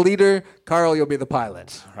 you'll be the leader. Carl, you'll be the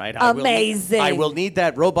pilot. Right. Amazing. I will need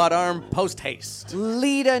that robot arm post haste.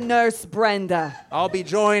 Leader Nurse Brenda. I'll be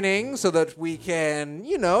joining so that we can,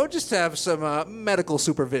 just have some medical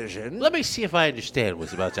supervision. Let me see if I understand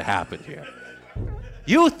what's about to happen here.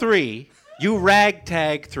 You three, you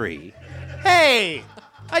ragtag three. Hey,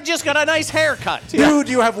 I just got a nice haircut. Dude,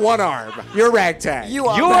 you have one arm. You're ragtag. You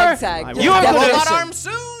are You're- ragtag. you're Yeah. gonna- Robot arm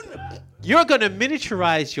soon. You're going to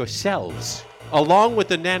miniaturize yourselves along with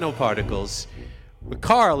the nanoparticles.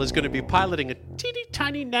 Carl is going to be piloting a teeny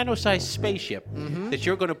tiny nano-sized spaceship that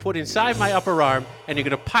you're going to put inside my upper arm, and you're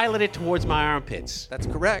going to pilot it towards my armpits. That's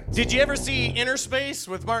correct. Did you ever see Inner Space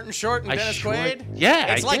with Martin Short and I Dennis sure- Quaid?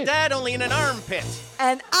 Yeah, It's I like did. that, only in an armpit.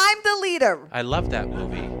 And I'm the leader. I love that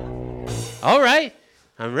movie. All right,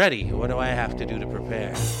 I'm ready. What do I have to do to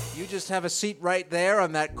prepare? You just have a seat right there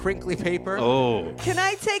on that crinkly paper. Oh. Can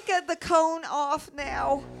I take the cone off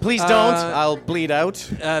now? Please don't. I'll bleed out.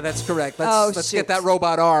 That's correct. Oh, Let's shoot. get that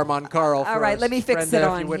robot arm on Carl All first. right, let me fix Brenda, it if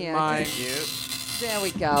on you wouldn't here. mind. There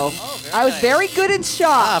we go. I was very good in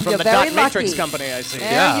shot. From You're the very Dot Matrix lucky. Company, I see.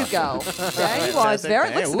 There you go. There you are. It's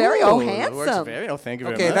very, looks very handsome. Thank you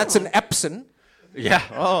very Okay, much. that's an Epson. Yeah.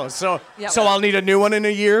 Oh, so Yep. I'll need a new one in a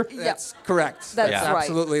year? That's correct. That's Yeah. right.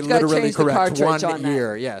 Absolutely, You gotta literally change the correct. cartridge 1 on that.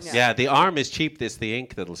 year, yes. Yeah, the arm is cheap. It's the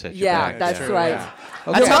ink that'll set you Yeah, back. that's Yeah. right.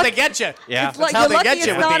 Okay. That's how they get you. Yeah. It's like how you're they lucky get you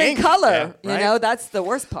it's with not the in ink. color. Yeah, You right? know, that's the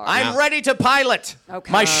worst part. I'm ready to pilot.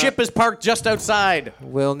 Okay. My ship is parked just outside.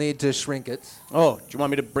 We'll need to shrink it. Oh, do you want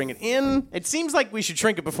me to bring it in? It seems like we should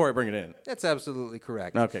shrink it before I bring it in. That's absolutely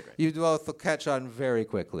correct. Okay, great. You both will catch on very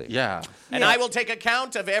quickly. Yeah. And I will take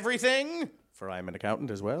account of everything for I am an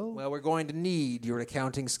accountant as well. Well, we're going to need your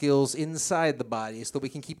accounting skills inside the body so that we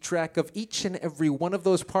can keep track of each and every one of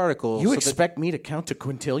those particles. You expect me to count to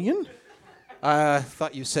quintillion? I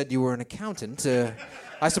thought you said you were an accountant.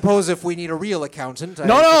 I suppose if we need a real accountant, I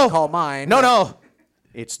No. can call mine. No.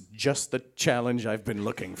 It's just the challenge I've been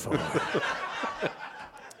looking for.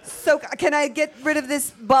 So can I get rid of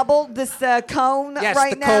this bubble, this cone Yes,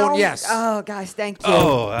 right the now? cone, yes. Oh, gosh, thank you.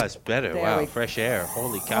 Oh, that's better. There Wow, we- fresh air.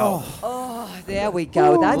 Holy cow. Oh, there we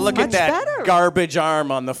go. That's Look much at that better. garbage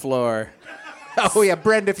arm on the floor. Oh, yeah,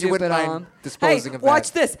 Brenda, if you Stupid wouldn't mind arm. disposing Hey, of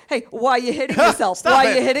watch that. this. Hey, why are you hitting yourself? Stop Why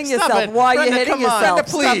it. are you hitting Stop yourself? it. Why are you Brenda, hitting come on. yourself?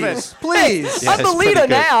 Please, Stop please. Yeah, I'm that's the pretty leader good.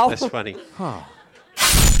 now. That's funny.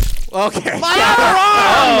 Okay. My other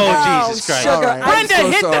arm! Oh, Jesus Christ. Sugar, All right. Brenda I'm so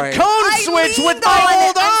hit sorry. the cone I switch with leaned on my it.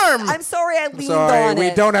 old arm. I'm sorry I leaned Sorry, on we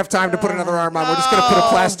it. don't have time to put another arm on. We're just going to put a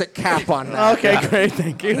plastic cap on that. Okay, great,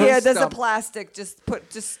 thank you. Here, there's a Stop. plastic. Just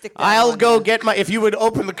stick that I'll on go there. get my. If you would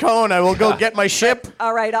open the cone, I will go get my ship.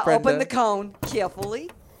 All right, I'll Brenda. open the cone carefully.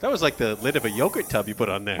 That was like the lid of a yogurt tub you put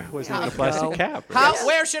on there. Wasn't it a plastic cap?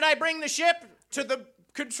 Where should I bring the ship? To the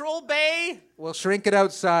control bay? We'll shrink it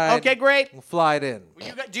outside. Okay, great. We'll fly it in.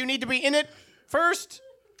 Do you need to be in it first?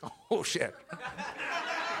 Oh, shit.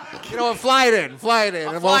 You know what? Fly it in. Fly it in.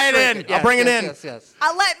 I'll and we'll fly it shrink in. Yes, I'll bring it yes, in. Yes, yes.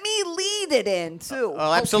 Let me lead it in, too.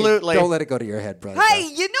 Oh, absolutely. Don't let it go to your head, brother. Hey,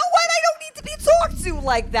 you know what? I don't need to be talked to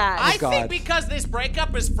like that. I God. think because this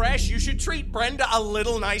breakup is fresh, you should treat Brenda a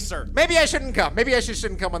little nicer. Maybe I shouldn't come. Maybe I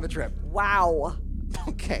shouldn't come on the trip. Wow.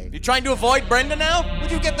 Okay. You trying to avoid Brenda now?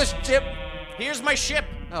 Would you get the ship? Here's my ship.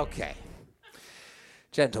 Okay.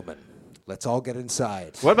 Gentlemen, let's all get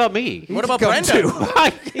inside. What about me? What about Come Brenda? too.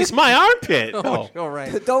 It's my armpit. Oh, all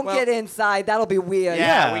right. Don't get inside. That'll be weird.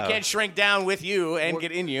 Yeah, Yeah. we can't shrink down with you and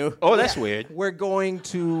get in you. Oh, that's weird. We're going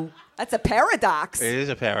to... That's a paradox. It is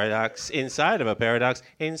a paradox inside of a paradox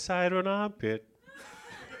inside of an armpit.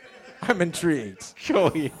 I'm intrigued.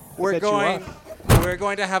 Sure, We're going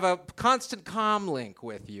to have a constant comm link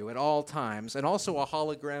with you at all times, and also a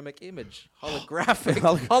hologramic image.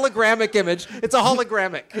 Hologramic image. It's a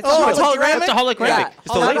hologramic. It's hologramic. It's a hologramic. Yeah.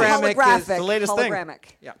 It's the latest. Holographic. It's the latest thing. Hologramic.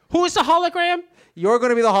 Yeah. Who is the hologram? You're going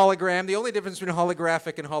to be the hologram. The only difference between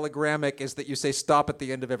holographic and hologramic is that you say stop at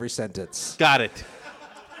the end of every sentence. Got it.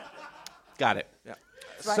 Got it. Yeah.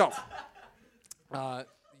 Right. So,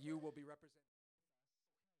 you will be representing.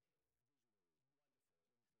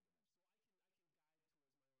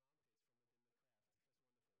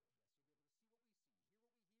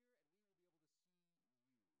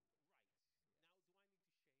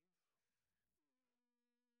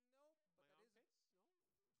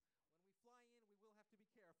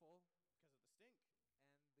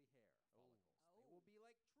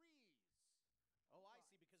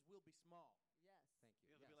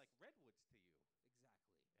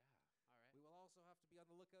 On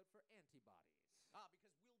the lookout for antibodies. Because we'll be small.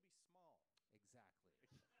 Exactly.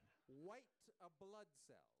 White blood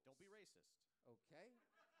cell. Don't be racist. Okay.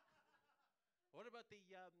 What about the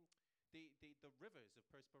rivers of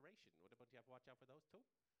perspiration? What about, do you have to watch out for those too?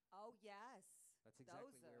 Oh, yes. That's exactly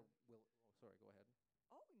Those where we'll... Oh, sorry, go ahead.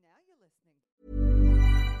 Oh, now you're listening.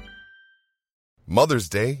 Mother's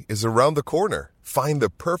Day is around the corner. Find the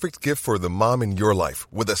perfect gift for the mom in your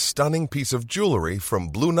life with a stunning piece of jewelry from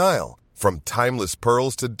Blue Nile. From timeless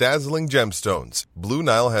pearls to dazzling gemstones, Blue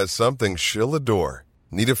Nile has something she'll adore.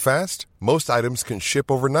 Need it fast? Most items can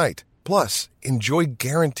ship overnight. Plus, enjoy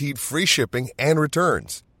guaranteed free shipping and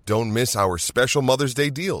returns. Don't miss our special Mother's Day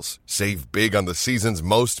deals. Save big on the season's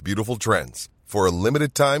most beautiful trends. For a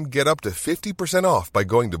limited time, get up to 50% off by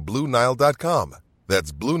going to BlueNile.com.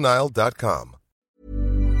 That's BlueNile.com.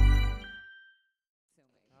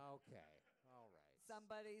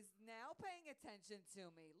 Somebody's now paying attention to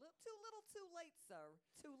me. Too little, too late, sir.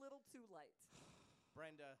 Too little, too late.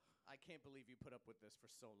 Brenda, I can't believe you put up with this for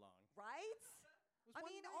so long. Right? I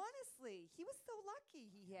mean, honestly, he was so lucky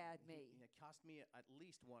he had me. It cost me at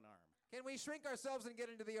least one arm. Can we shrink ourselves and get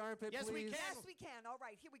into the armpit, Yes, we please? can. Yes, we can. All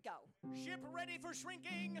right, here we go. Ship ready for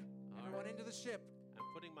shrinking. Everyone into the ship. I'm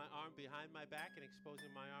putting my arm behind my back and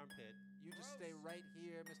exposing my armpit. You just stay right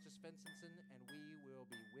here, Mr. Svensson, and we will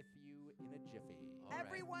be with you in a jiffy.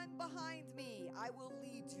 Everyone behind me, I will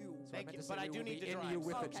lead you. Thank you, but I do need to in drive. you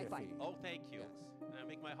with a Okay, jiffy. fine. Oh, thank you. Yes. And I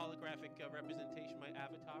make my holographic representation. My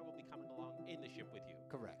avatar will be coming along in the ship with you.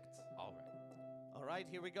 Correct. All right. All right,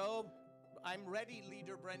 here we go. I'm ready,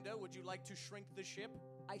 Leader Brenda. Would you like to shrink the ship?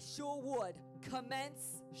 I sure would.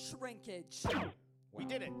 Commence shrinkage. We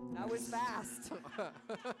did it. That was fast. That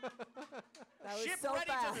was Ship so ready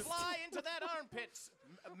fast. to fly into that armpit,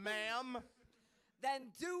 ma'am.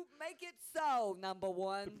 Then do make it so, number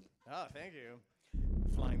one. Oh, thank you.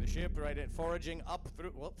 Flying the ship right in, foraging up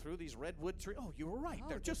through these redwood trees. Oh, you were right.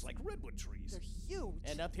 They're just like redwood trees. They're huge.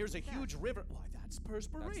 And up here's a huge river. Why, that's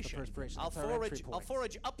perspiration. That's the perspiration. I'll That's our entry forage. point. I'll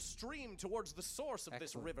forage upstream towards the source of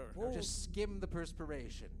this river. Now just skim the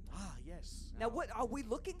perspiration. Ah, yes. Now, what are we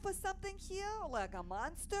looking for? Something here, like a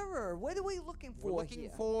monster, or what are we looking for? We're looking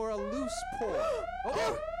here? for a loose paw.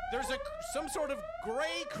 Oh, there's some sort of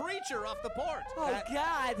gray creature off the port. Oh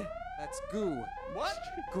God! That's goo. What?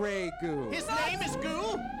 Gray goo. His name is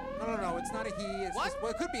Goo? No, it's not a he. It's What? Just,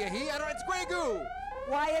 well, it could be a he. I don't. It's gray goo.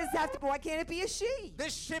 Why can't it be a she?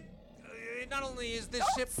 This ship. Not only is this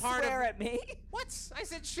Don't ship part swear of. at me. What? I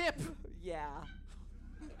said ship. Yeah.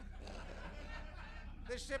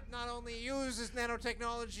 This ship not only uses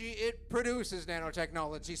nanotechnology, it produces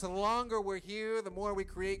nanotechnology. So the longer we're here, the more we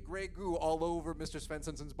create gray goo all over Mr.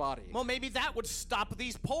 Svensson's body. Well, maybe that would stop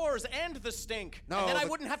these pores and the stink. No, and then I but-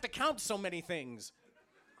 wouldn't have to count so many things.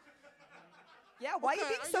 Yeah, why are you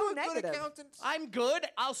being so negative? I'm good.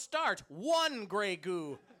 I'll start. 1 gray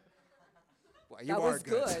goo. Well, you That are was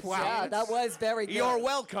good. Wow. Yeah, that was very good. You're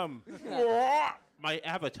welcome. My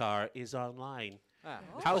avatar is online. Ah.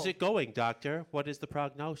 How's it going, Doctor? What is the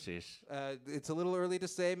prognosis? It's a little early to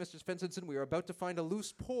say, Mr. Svensson. We are about to find a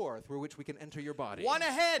loose pore through which we can enter your body. One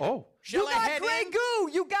ahead. Oh. Shall You I got head gray in? goo.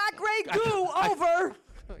 You got gray goo. Over.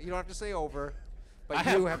 You don't have to say over, but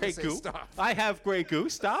I you have have gray to say goo. stop. I have gray goo.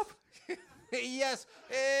 Stop. Yes.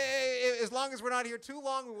 As long as we're not here too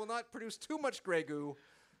long, we will not produce too much gray goo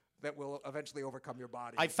that will eventually overcome your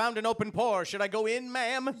body. I found an open pore. Should I go in,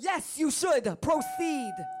 ma'am? Yes, you should.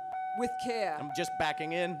 Proceed with care. I'm just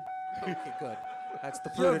backing in. Okay, good. That's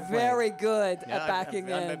the You're prudent way. very good Yeah, at backing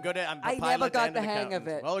in. I'm good at. I'm the I never pilot got and the an hang accountant.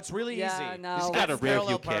 of it. Well, it's really Yeah, easy. no. He's got a rear Parallel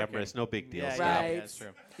view parking. camera. It's no big deal. Yeah, Stop. yeah, Right. that's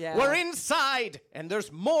true. Yeah. We're inside, and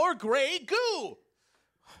there's more gray goo.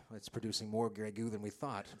 It's producing more gray goo than we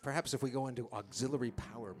thought. Perhaps if we go into auxiliary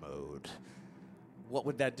power mode. What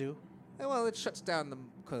would that do? Well, it shuts down the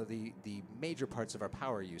major parts of our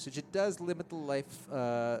power usage. It does limit the life,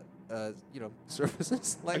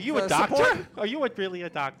 services. Like, Are you a doctor? support. Are you really a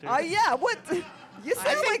doctor? Yeah. What? You sound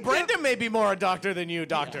I think like Brenda may be more a doctor than you,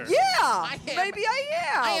 doctor. Yeah. Maybe I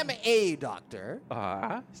am. I am a doctor.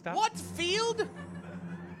 Stop. What field?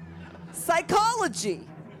 Psychology.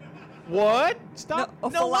 What? Stop.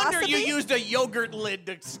 No wonder you philosophy? used a yogurt lid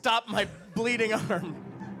to stop my bleeding arm.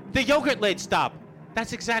 The yogurt lid. Stop.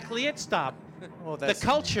 That's exactly it. Stop. Oh, The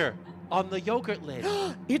culture on the yogurt lid.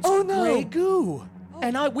 It's Oh, no. gray goo.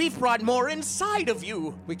 And we've brought more inside of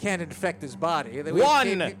you. We can't infect his body.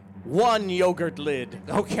 One yogurt lid.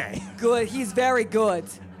 Okay. Good. He's very good.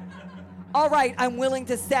 All right, I'm willing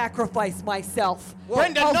to sacrifice myself.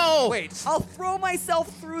 Brenda, no! Wait. I'll throw myself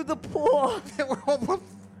through the pool.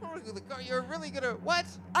 You're really gonna what?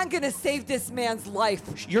 I'm gonna save this man's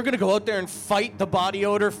life. You're gonna go out there and fight the body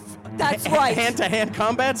odor That's right. hand-to-hand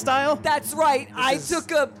combat style? That's right. I is-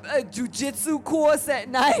 took a jujitsu course at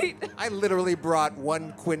night. I literally brought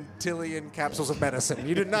 1 quintillion capsules of medicine.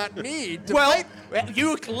 You did not need to Well, fight.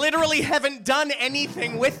 you literally haven't done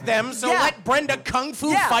anything with them, so Yeah. let Brenda Kung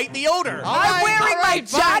Fu Yeah. fight the odor. I'm wearing my fine.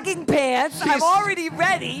 jogging pants. I'm She's- already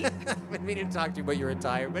ready. I didn't mean to talk to you about your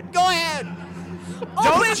attire, but go ahead.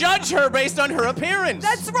 Don't judge her based on her appearance.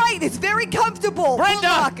 That's right. It's very comfortable. Brenda!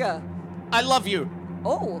 Butaka. I love you.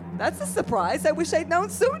 Oh, that's a surprise. I wish I'd known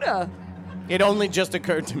sooner. It only just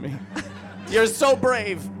occurred to me. You're so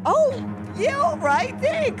brave. Oh, yeah, all right.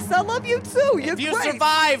 Thanks. I love you too. You're If you great.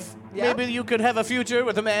 survive, Yeah. maybe you could have a future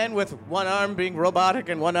with a man with one arm being robotic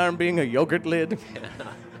and one arm being a yogurt lid.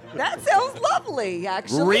 That sounds lovely,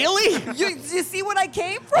 actually. Really? You see what I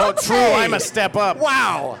came from? Oh, true. Hey. I'm a step up.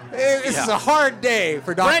 Wow. This is a hard day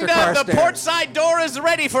for Dr. Brenda, Carstairs. the port side door is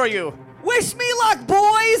ready for you. Wish me luck,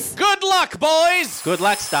 boys. Good luck, boys. Good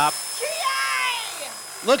luck. Stop.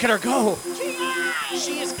 Look at her go.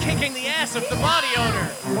 She is kicking the ass of the body odor.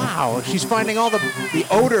 Wow, she's finding all the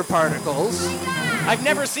odor particles. I've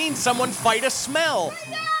never seen someone fight a smell.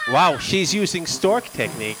 Wow, she's using stork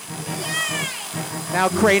technique. Now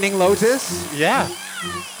craning lotus. Yeah.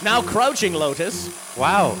 Now crouching lotus.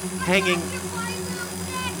 Wow. Hanging.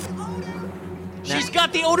 She's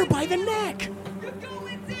got the odor by the neck.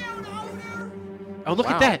 Oh, look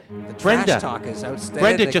Wow. at that. The trash Brenda. talk is outstanding.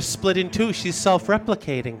 Brenda just split in two. She's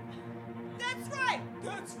self-replicating.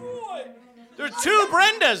 There are 2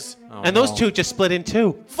 Brendas. Oh, And those no. two just split in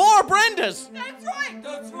two. 4 Brendas.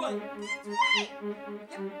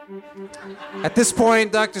 At this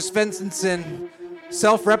point, Dr. Svensson,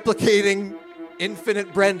 self-replicating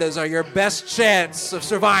infinite Brendas are your best chance of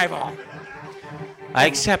survival. I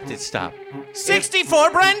accept it. Stop.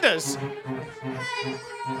 64 Brendas.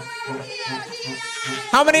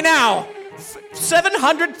 How many now?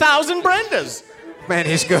 700,000 Brendas. Man,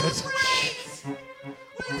 he's good.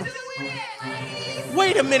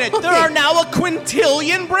 Wait a minute. There are now a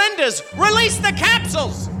quintillion Brendas. Release the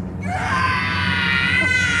capsules.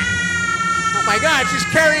 Oh my God, she's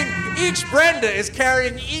carrying, each Brenda is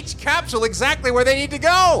carrying each capsule exactly where they need to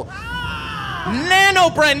go. Nano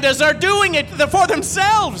Brendas are doing it for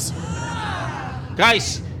themselves.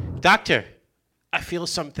 Guys, doctor, I feel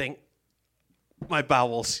something. My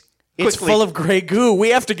bowels. It's Quickly. full of gray goo. We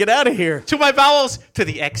have to get out of here. To my bowels, to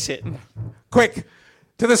the exit. Quick,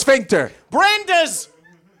 to the sphincter. Brenda's!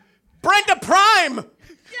 Brenda Prime! Yes,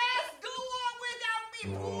 go on without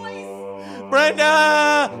me, boys. Brenda,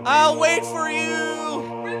 I'll wait for you.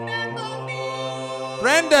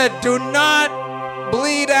 Brenda, do not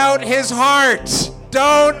bleed out his heart.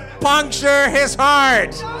 Don't puncture his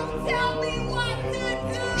heart. Don't tell me what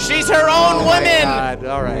to do. She's her own woman. God.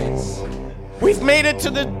 All right. We've made it to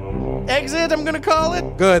the exit, I'm going to call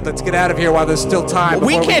it. Good, let's get out of here while there's still time.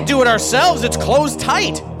 We can't do it ourselves. It's closed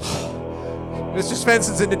tight. Mr.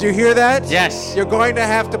 Svensson, did you hear that? Yes. You're going to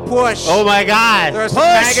have to push. Oh my God. There are some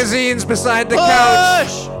magazines beside the couch.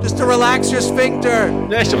 Just to relax your sphincter.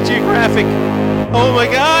 National Geographic. Oh my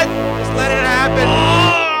God. Just let it happen.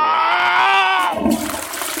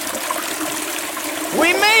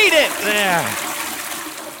 We made it. There.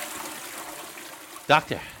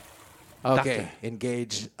 Doctor. Okay, Doctor.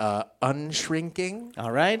 engage unshrinking.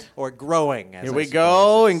 All right. Or growing. As Here I we suppose.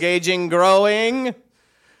 go. Engaging, growing.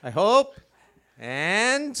 I hope.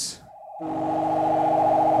 And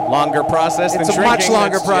longer process than it's a shrinking. much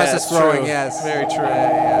longer That's- process yeah, growing, true. yes. Very true.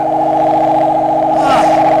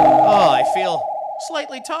 Oh, I feel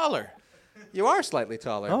slightly taller. You are slightly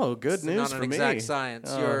taller. Oh, good It's news not for an me. exact science.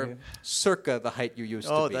 Oh, You're yeah. circa the height you used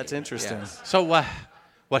to Oh, be. that's interesting. Yes. So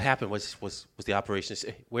what happened was the operation.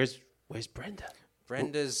 Where's Brenda?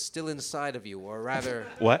 Brenda's still inside of you, or rather,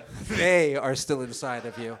 What? they are still inside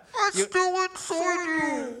of you. Still inside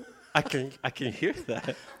you. I can hear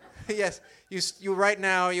that. Yes, you right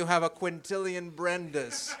now you have a quintillion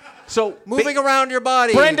Brendas. So moving around your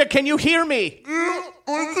body. Brenda, can you hear me? I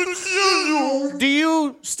can hear you. Do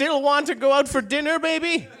you still want to go out for dinner,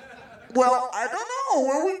 baby? Well, I don't know.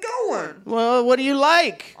 Where are we going? Well, what do you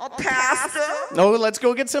like? A pasta? No, let's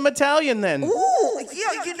go get some Italian then. Ooh,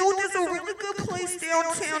 yeah, you know there's a really good place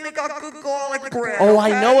downtown. They got good garlic bread. Oh, I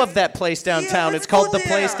okay? know of that place downtown. let's It's called go The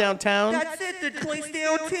Place there. Downtown. That's it, the place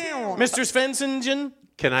downtown. Mr. Svensson,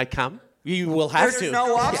 Can I come? you will have There's to.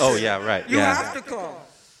 no option. Oh yeah, right. You yeah. have to come.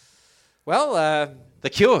 Well, The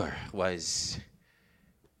cure was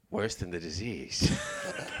worse than the disease.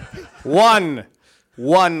 One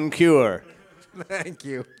cure. thank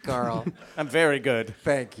you, Carl. I'm very good.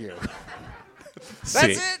 Thank you.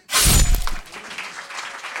 See. That's it.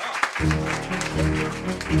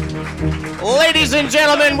 Ladies and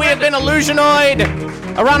gentlemen, we have been Illusionoid.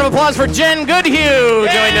 A round of applause for Jen Goodhue,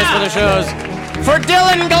 joined us for the shows. For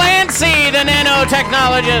Dylan Glancy, the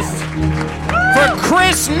nanotechnologist. For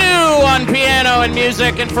Chris New on piano and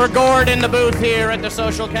music. And for Gord in the booth here at the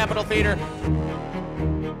Social Capital Theater.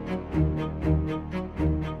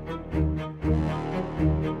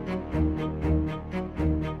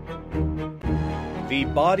 The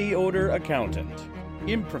Body Odor Accountant.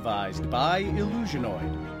 Improvised by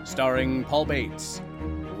Illusionoid. Starring Paul Bates,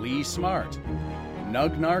 Lee Smart,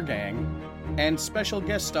 Nug Nargang, and special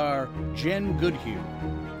guest star Jen Goodhue.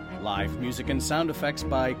 Live music and sound effects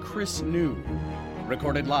by Chris New.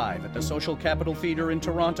 Recorded live at the Social Capital Theater in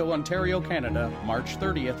Toronto, Ontario, Canada, March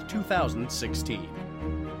 30th, 2016.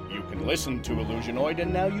 You can listen to Illusionoid,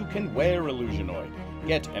 and now you can wear Illusionoid.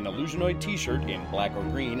 Get an Illusionoid t-shirt in black or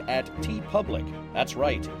green at TeePublic. That's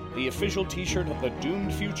right, the official t-shirt of the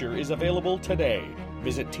Doomed Future is available today.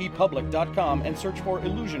 Visit teepublic.com and search for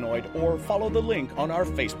Illusionoid or follow the link on our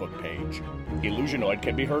Facebook page. Illusionoid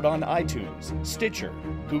can be heard on iTunes, Stitcher,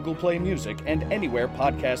 Google Play Music, and anywhere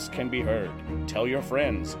podcasts can be heard. Tell your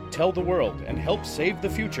friends, tell the world, and help save the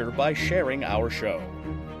future by sharing our show.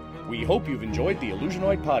 We hope you've enjoyed the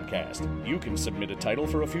Illusionoid podcast. You can submit a title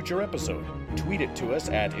for a future episode. Tweet it to us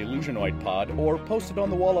at IllusionoidPod or post it on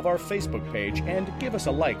the wall of our Facebook page and give us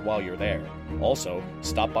a like while you're there. Also,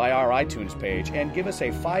 stop by our iTunes page and give us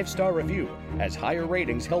a 5-star review, as higher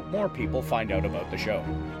ratings help more people find out about the show.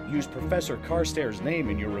 Use Professor Carstairs' name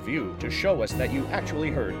in your review to show us that you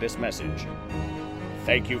actually heard this message.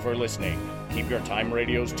 Thank you for listening. Keep your time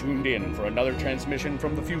radios tuned in for another transmission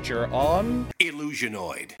from the future on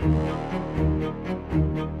Illusionoid.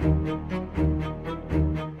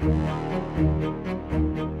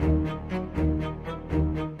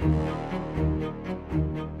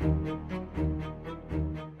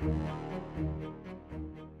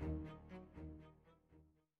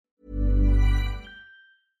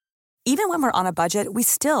 Even when we're on a budget, we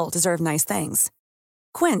still deserve nice things.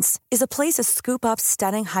 Quince is a place to scoop up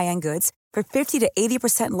stunning high-end goods for 50 to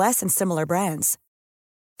 80% less than similar brands.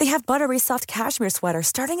 They have buttery soft cashmere sweaters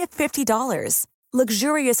starting at $50,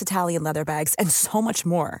 luxurious Italian leather bags, and so much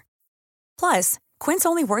more. Plus, Quince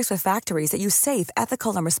only works with factories that use safe,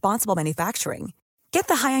 ethical, and responsible manufacturing. Get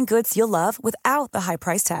the high-end goods you'll love without the high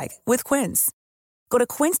price tag with Quince. Go to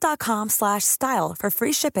quince.com/style for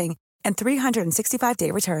free shipping and 365-day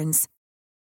returns.